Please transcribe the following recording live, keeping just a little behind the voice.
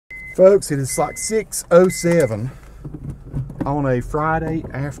Folks, it is like 6:07 on a Friday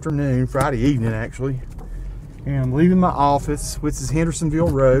afternoon, Friday evening actually, and I'm leaving my office, which is Hendersonville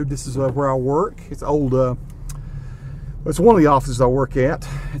Road. This is where I work. It's old, it's one of the offices I work at.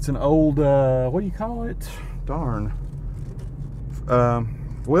 It's an old, what do you call it? Darn.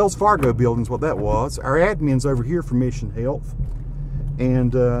 Wells Fargo building's what that was. Our admin's over here for Mission Health,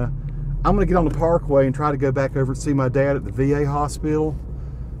 and I'm going to get on the Parkway and try to go back over and see my dad at the VA hospital.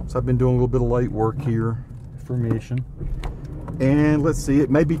 So I've been doing a little bit of late work here for Mission. And let's see, it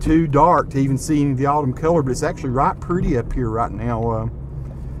may be too dark to even see any of the autumn color, but it's actually right pretty up here right now.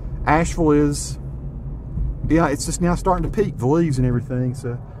 Asheville is, yeah, it's just now starting to peak, the leaves and everything.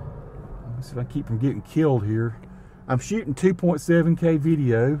 So let's see if I keep from getting killed here. I'm shooting 2.7K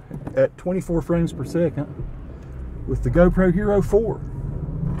video at 24 frames per second with the GoPro Hero 4.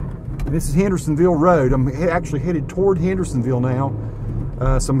 And this is Hendersonville Road. I'm actually headed toward Hendersonville now.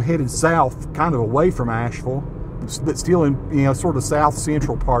 So I'm headed south, kind of away from Asheville, but still in, you know, sort of south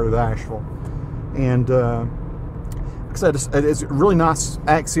central part of Asheville. And like I said, it's really nice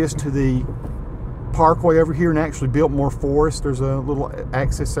access to the Parkway over here, and actually built more forest. There's a little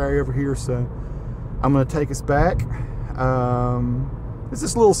access area over here, so I'm going to take us back. It's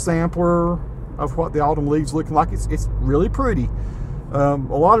this little sampler of what the autumn leaves looking like. It's really pretty. A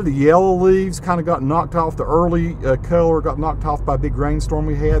lot of the yellow leaves kind of got knocked off. The early color got knocked off by a big rainstorm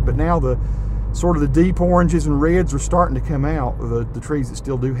we had, but now the sort of the deep oranges and reds are starting to come out, the trees that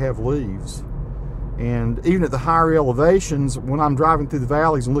still do have leaves. And even at the higher elevations, when I'm driving through the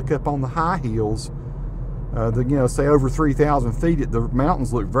valleys and look up on the high hills, you know, say over 3,000 feet, the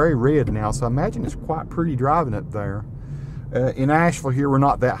mountains look very red now, so I imagine it's quite pretty driving up there. In Asheville here, we're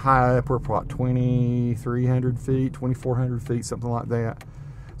not that high up. We're what, 2,300 feet, 2,400 feet, something like that.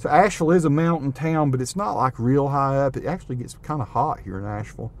 So Asheville is a mountain town, but it's not like real high up. It actually gets kind of hot here in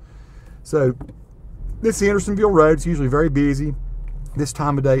Asheville. So this is Hendersonville Road. It's usually very busy. This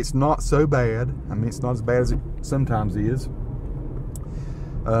time of day, it's not so bad. I mean, it's not as bad as it sometimes is.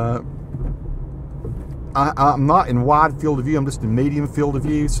 I'm not in wide field of view. I'm just in medium field of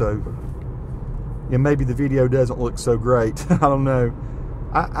view, so yeah, maybe the video doesn't look so great. I don't know.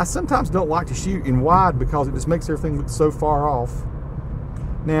 I sometimes don't like to shoot in wide because it just makes everything look so far off.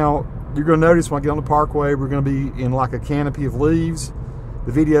 Now, you're going to notice when I get on the Parkway, we're going to be in like a canopy of leaves.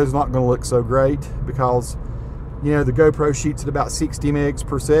 The video is not going to look so great because, you know, the GoPro shoots at about 60 megs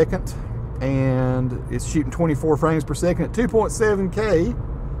per second, and it's shooting 24 frames per second at 2.7K.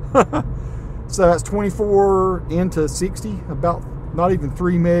 So that's 24 into 60, about not even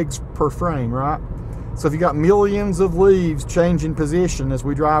 3 megs per frame, right? So if you got millions of leaves changing position as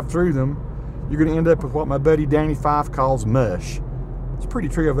we drive through them, you're going to end up with what my buddy Danny Fife calls mush. It's a pretty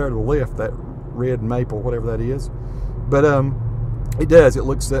tree over there to the left, that red maple, whatever that is. But it does. It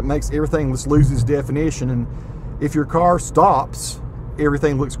makes everything just loses definition, and if your car stops,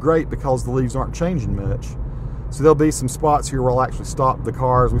 everything looks great because the leaves aren't changing much. So there'll be some spots here where I'll actually stop the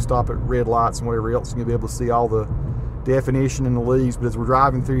cars. We stop at red lights and whatever else, and you'll be able to see all the definition in the leaves. But as we're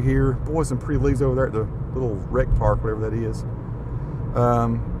driving through here, boy, some pretty leaves over there at the little rec park, whatever that is.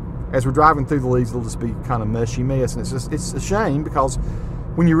 As we're driving through the leaves, it'll just be kind of mushy mess, and it's a shame because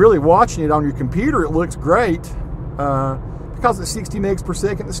when you're really watching it on your computer, it looks great. Because at 60 megs per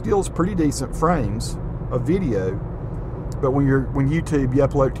second, it still is pretty decent frames of video. But when you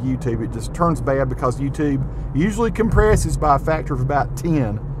upload to YouTube, it just turns bad because YouTube usually compresses by a factor of about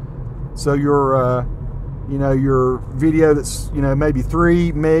 10. So your you know, your video that's, you know, maybe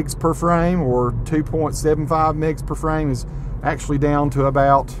 3 megs per frame or 2.75 megs per frame is actually down to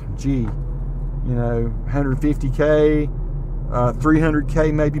about, gee, you know, 150K,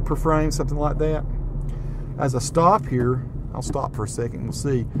 300K maybe per frame, something like that. As I stop here, I'll stop for a second, we'll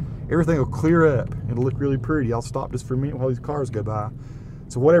see. Everything will clear up. It'll look really pretty. I'll stop just for a minute while these cars go by.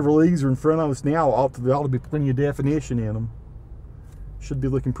 So whatever leaves are in front of us now, there ought to be plenty of definition in them. Should be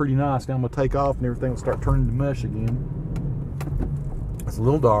looking pretty nice. Now I'm going to take off and everything will start turning to mush again. It's a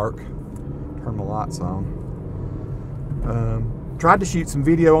little dark. Turn the lights on. Tried to shoot some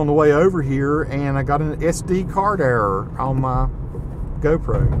video on the way over here, and I got an SD card error on my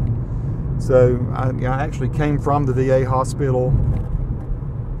GoPro. So I actually came from the VA hospital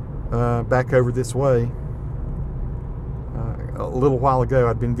back over this way. A little while ago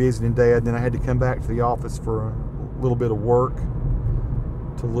I'd been visiting Dad, then I had to come back to the office for a little bit of work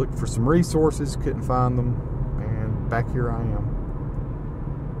to look for some resources, couldn't find them, and back here I am.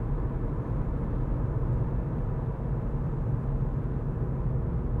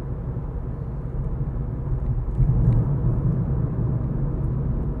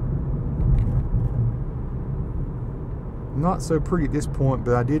 not so pretty at this point,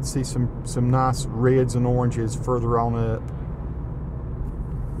 but I did see some nice reds and oranges further on up.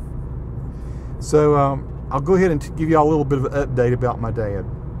 So I'll go ahead and give you all a little bit of an update about my dad.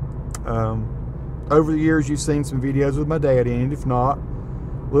 Over the years, you've seen some videos with my dad in it. If not,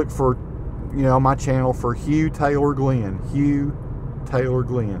 look for, on my channel for Hugh Taylor Glenn. Hugh Taylor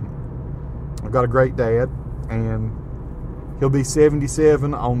Glenn. I've got a great dad, and he'll be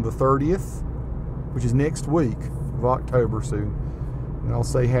 77 on the 30th, which is next week of October soon. And I'll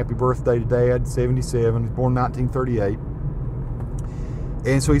say happy birthday to Dad, 77. He's born 1938.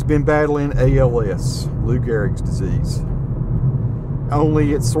 And so he's been battling ALS, Lou Gehrig's disease.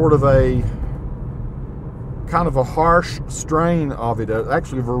 Only it's sort of a kind of a harsh strain of it,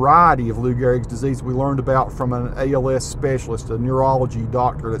 actually a variety of Lou Gehrig's disease we learned about from an ALS specialist, a neurology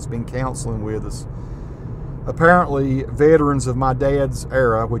doctor that's been counseling with us. Apparently, veterans of my dad's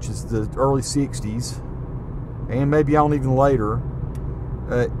era, which is the early 60s, and maybe on even later,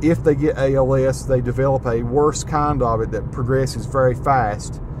 if they get ALS, they develop a worse kind of it that progresses very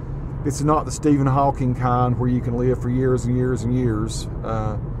fast. It's not the Stephen Hawking kind where you can live for years and years and years.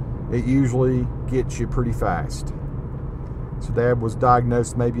 It usually gets you pretty fast. So Dad was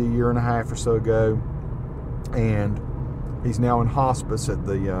diagnosed maybe a year and a half or so ago, and he's now in hospice at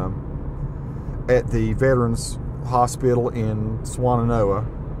the Veterans Hospital in Swannanoa,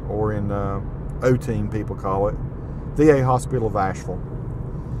 or in Oteen, people call it, VA Hospital of Asheville.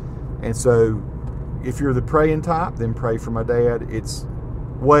 And so if you're the praying type, then pray for my dad. It's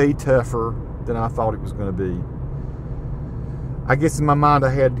way tougher than I thought it was going to be. I guess in my mind I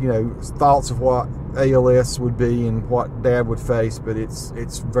had, thoughts of what ALS would be and what Dad would face, but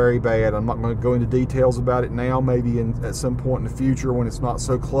it's very bad. I'm not going to go into details about it now. Maybe at some point in the future when it's not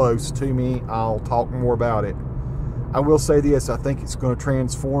so close to me, I'll talk more about it. I will say this, I think it's going to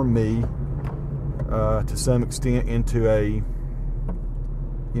transform me to some extent into a,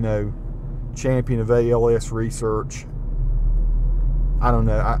 champion of ALS research. I don't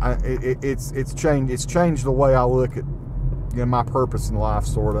know. It's changed the way I look at my purpose in life,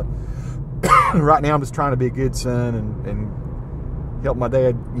 sort of. Right now I'm just trying to be a good son and help my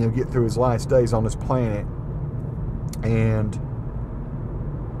dad get through his last days on this planet, and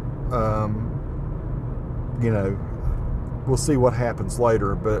we'll see what happens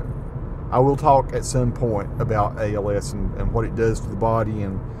later, but I will talk at some point about ALS and what it does to the body,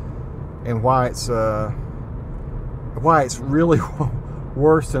 and why it's really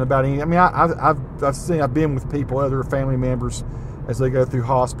worse than about any. I mean, I've been with people, other family members, as they go through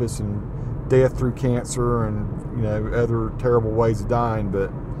hospice and death through cancer and other terrible ways of dying, but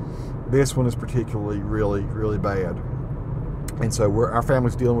this one is particularly really, really bad. And so our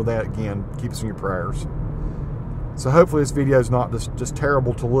family's dealing with that. Again, keep us in your prayers. So hopefully this video is not just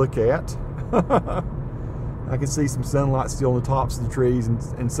terrible to look at. I can see some sunlight still on the tops of the trees, and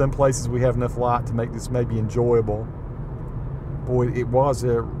in some places we have enough light to make this maybe enjoyable. Boy, it was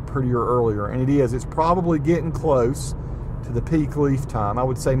prettier earlier, and it is. It's probably getting close to the peak leaf time. I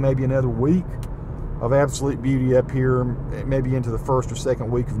would say maybe another week of absolute beauty up here, maybe into the first or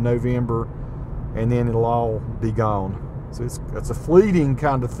second week of November, and then it'll all be gone. So it's a fleeting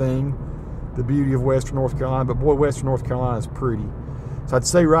kind of thing, the beauty of Western North Carolina, but boy, Western North Carolina is pretty. So I'd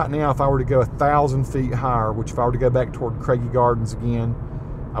say right now, if I were to go 1,000 feet higher, which if I were to go back toward Craigie Gardens again,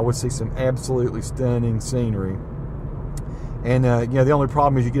 I would see some absolutely stunning scenery. And the only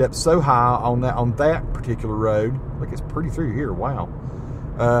problem is you get up so high on that particular road. Look, it's pretty through here. Wow.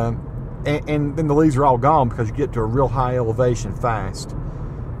 And then the leaves are all gone because you get to a real high elevation fast.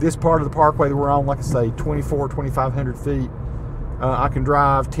 This part of the parkway that we're on, like I say, 2,500 feet. I can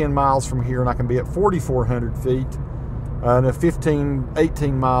drive 10 miles from here and I can be at 4,400 feet.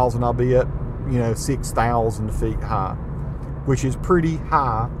 18 miles and I'll be up, 6,000 feet high, which is pretty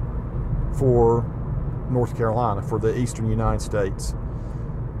high for North Carolina, for the eastern United States.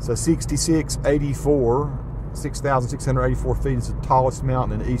 So 6,684 feet is the tallest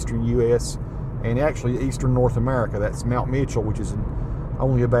mountain in the eastern U.S. and actually eastern North America. That's Mount Mitchell, which is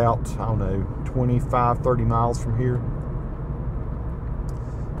only about, 25, 30 miles from here.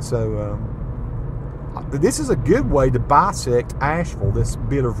 So this is a good way to bisect Asheville, this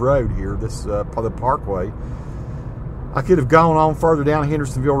bit of road here, this the Parkway. I could have gone on further down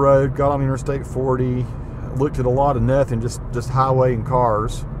Hendersonville Road, got on Interstate 40, looked at a lot of nothing, just highway and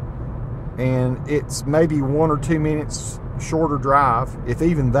cars. And it's maybe 1 or 2 minutes shorter drive, if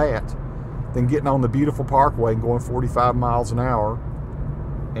even that, than getting on the beautiful Parkway and going 45 miles an hour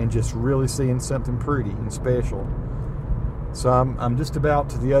and just really seeing something pretty and special. So I'm just about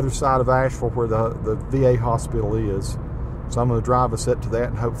to the other side of Asheville where the VA hospital is. So I'm going to drive us up to that,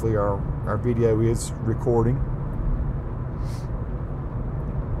 and hopefully our video is recording.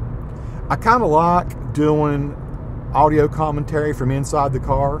 I kind of like doing audio commentary from inside the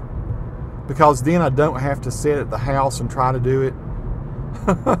car, because then I don't have to sit at the house and try to do it.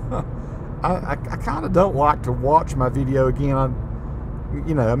 I kind of don't like to watch my video again.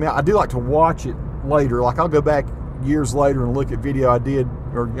 I do like to watch it later. Like, I'll go back years later and look at video I did,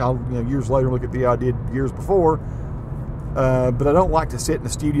 or years later look at video I did years before. But I don't like to sit in the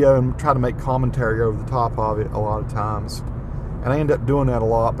studio and try to make commentary over the top of it a lot of times. And I end up doing that a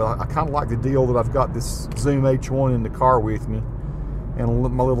lot, but I kind of like the deal that I've got this Zoom H1 in the car with me, and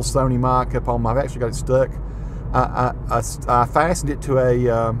my little Sony mic up on my, I've actually got it stuck. I fastened it to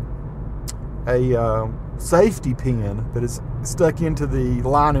a safety pin that is stuck into the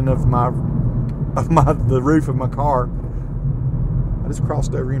lining of the roof of my car. I just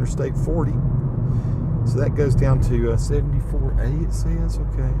crossed over Interstate 40. So that goes down to 74A, it says.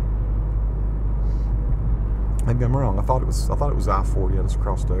 Okay. Maybe I'm wrong. I thought it was I-40 I just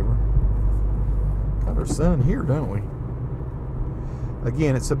crossed over. Got our sun here, don't we?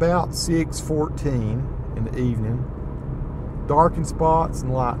 Again, it's about 6:14 in the evening. Dark in spots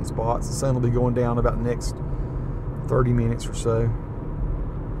and light in spots. The sun will be going down about the next 30 minutes or so.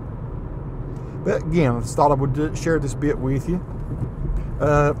 But again, I just thought I would share this bit with you.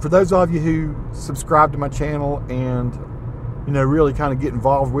 For those of you who subscribe to my channel and, really kind of get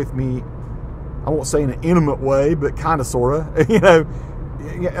involved with me, I won't say in an intimate way, but kind of, sort of.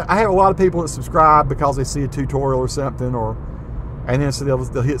 I have a lot of people that subscribe because they see a tutorial or something, and then so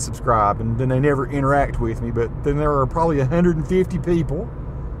they'll hit subscribe, and then they never interact with me. But then there are probably 150 people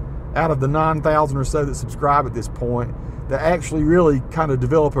out of the 9,000 or so that subscribe at this point that actually really kind of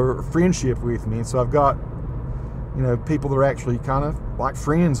develop a friendship with me. And so I've got, people that are actually kind of like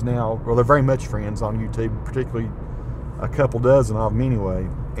friends now. Well, they're very much friends on YouTube, particularly a couple dozen of them anyway.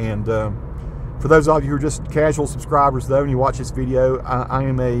 And for those of you who are just casual subscribers, though, and you watch this video, I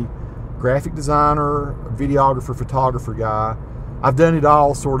am a graphic designer, videographer, photographer guy. I've done it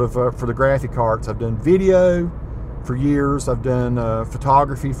all sort of for the graphic arts. I've done video for years. I've done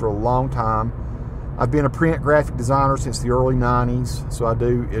photography for a long time. I've been a print graphic designer since the early 90s, so I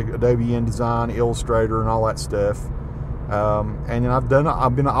do Adobe InDesign, Illustrator, and all that stuff. And then I've been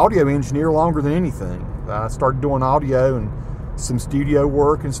an audio engineer longer than anything. I started doing audio and some studio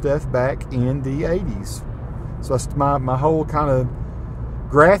work and stuff back in the 80s. So my whole kind of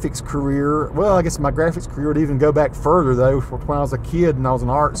graphics career, well, I guess my graphics career would even go back further, though. When I was a kid and I was an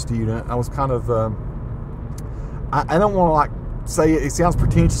art student, I was kind of, I don't want to say it sounds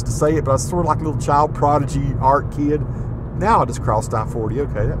pretentious to say it, but I was sort of like a little child prodigy art kid. Now I just crossed I-40.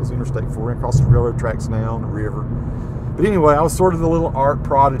 Okay, that was Interstate 40. I crossed the railroad tracks now and the river. But anyway, I was sort of the little art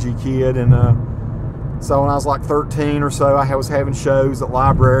prodigy kid, and so when I was like 13 or so, I was having shows at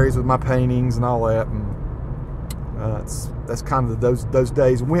libraries with my paintings and all that. And that's kind of those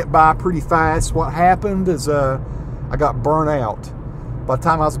days went by pretty fast. What happened is I got burnt out. By the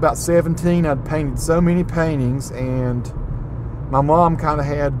time I was about 17, I'd painted so many paintings, and my mom kind of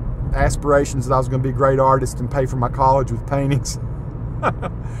had aspirations that I was going to be a great artist and pay for my college with paintings.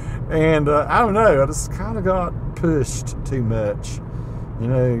 And I don't know, I just kind of got pushed too much.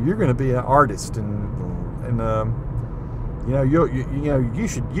 You're going to be an artist, and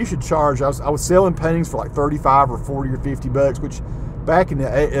you should charge. I was selling paintings for like 35 or 40 or 50 bucks, which back in the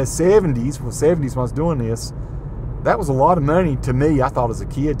 70s, when I was doing this, that was a lot of money to me. I thought as a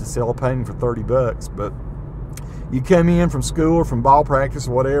kid to sell a painting for 30 bucks, but you come in from school or from ball practice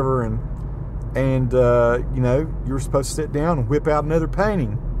or whatever, and you were supposed to sit down and whip out another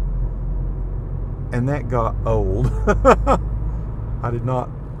painting, and that got old. I did not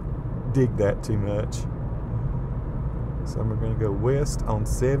dig that too much. So we're going to go west on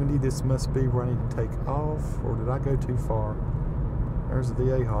 70. This must be where I need to take off, or did I go too far? There's the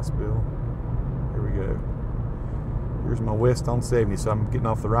VA hospital. Here we go. Here's my west on 70, so I'm getting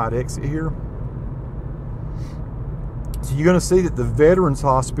off the right exit here. So you're going to see that the Veterans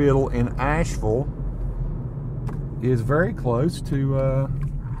Hospital in Asheville is very close to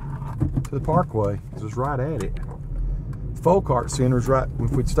the Parkway. It's just right at it. Folk Art Center is right.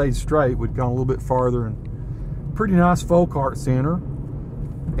 If we'd stayed straight, we'd gone a little bit farther. And pretty nice folk art center.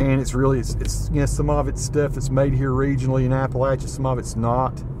 And it's some of it's stuff that's made here regionally in Appalachia. Some of it's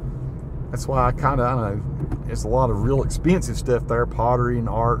not. That's why I don't know. It's a lot of real expensive stuff there, pottery and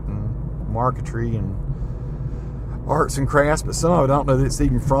art and marquetry and arts and crafts, but some of it I don't know that it's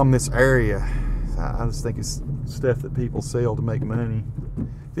even from this area. I just think it's stuff that people sell to make money.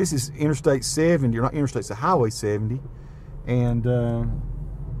 This is Interstate 70, or not Interstate, it's a Highway 70, and I'm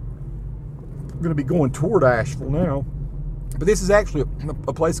going to be going toward Asheville now. But this is actually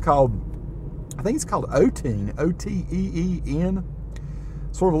a place called, I think it's called Oteen, O-T-E-E-N.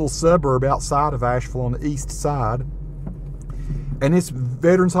 sort of a little suburb outside of Asheville on the east side. And this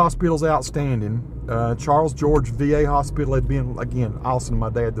Veterans Hospital is outstanding. Charles George VA Hospital had been, again, awesome. My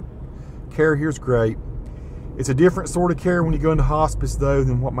dad, the care here is great. It's a different sort of care when you go into hospice, though,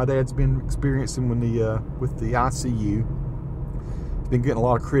 than what my dad's been experiencing when with the ICU. He's been getting a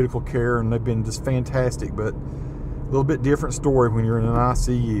lot of critical care, and they've been just fantastic, but a little bit different story when you're in an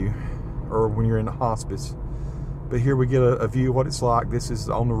ICU or when you're in a hospice. But here we get a view of what it's like. This is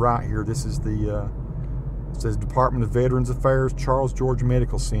on the right here. This is the it says Department of Veterans Affairs, Charles George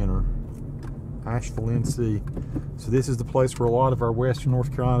Medical Center, Asheville, NC. So this is the place where a lot of our Western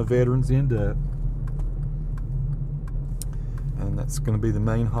North Carolina veterans end up. And that's going to be the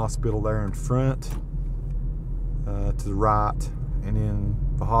main hospital there in front, to the right, and then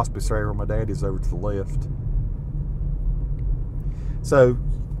the hospice area where my dad is over to the left. So,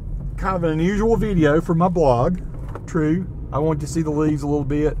 kind of an unusual video for my blog. True, I wanted to see the leaves a little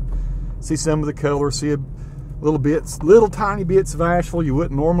bit, see some of the color, see little tiny bits of Asheville you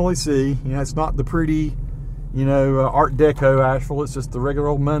wouldn't normally see. You know, it's not the pretty, you know, Art Deco Asheville. It's just the regular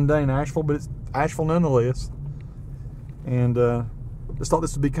old mundane Asheville, but it's Asheville nonetheless. And just thought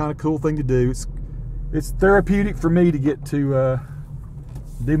this would be kind of a cool thing to do. It's therapeutic for me to get to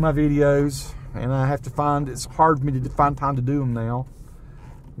do my videos, and I have to find, it's hard for me to find time to do them now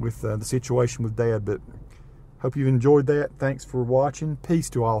with the situation with Dad. But hope you've enjoyed that. Thanks for watching. Peace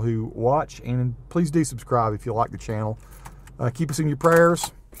to all who watch, and please do subscribe if you like the channel. Keep us in your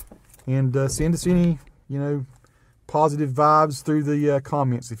prayers, and send us any, you know, positive vibes through the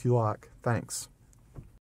comments if you like. Thanks.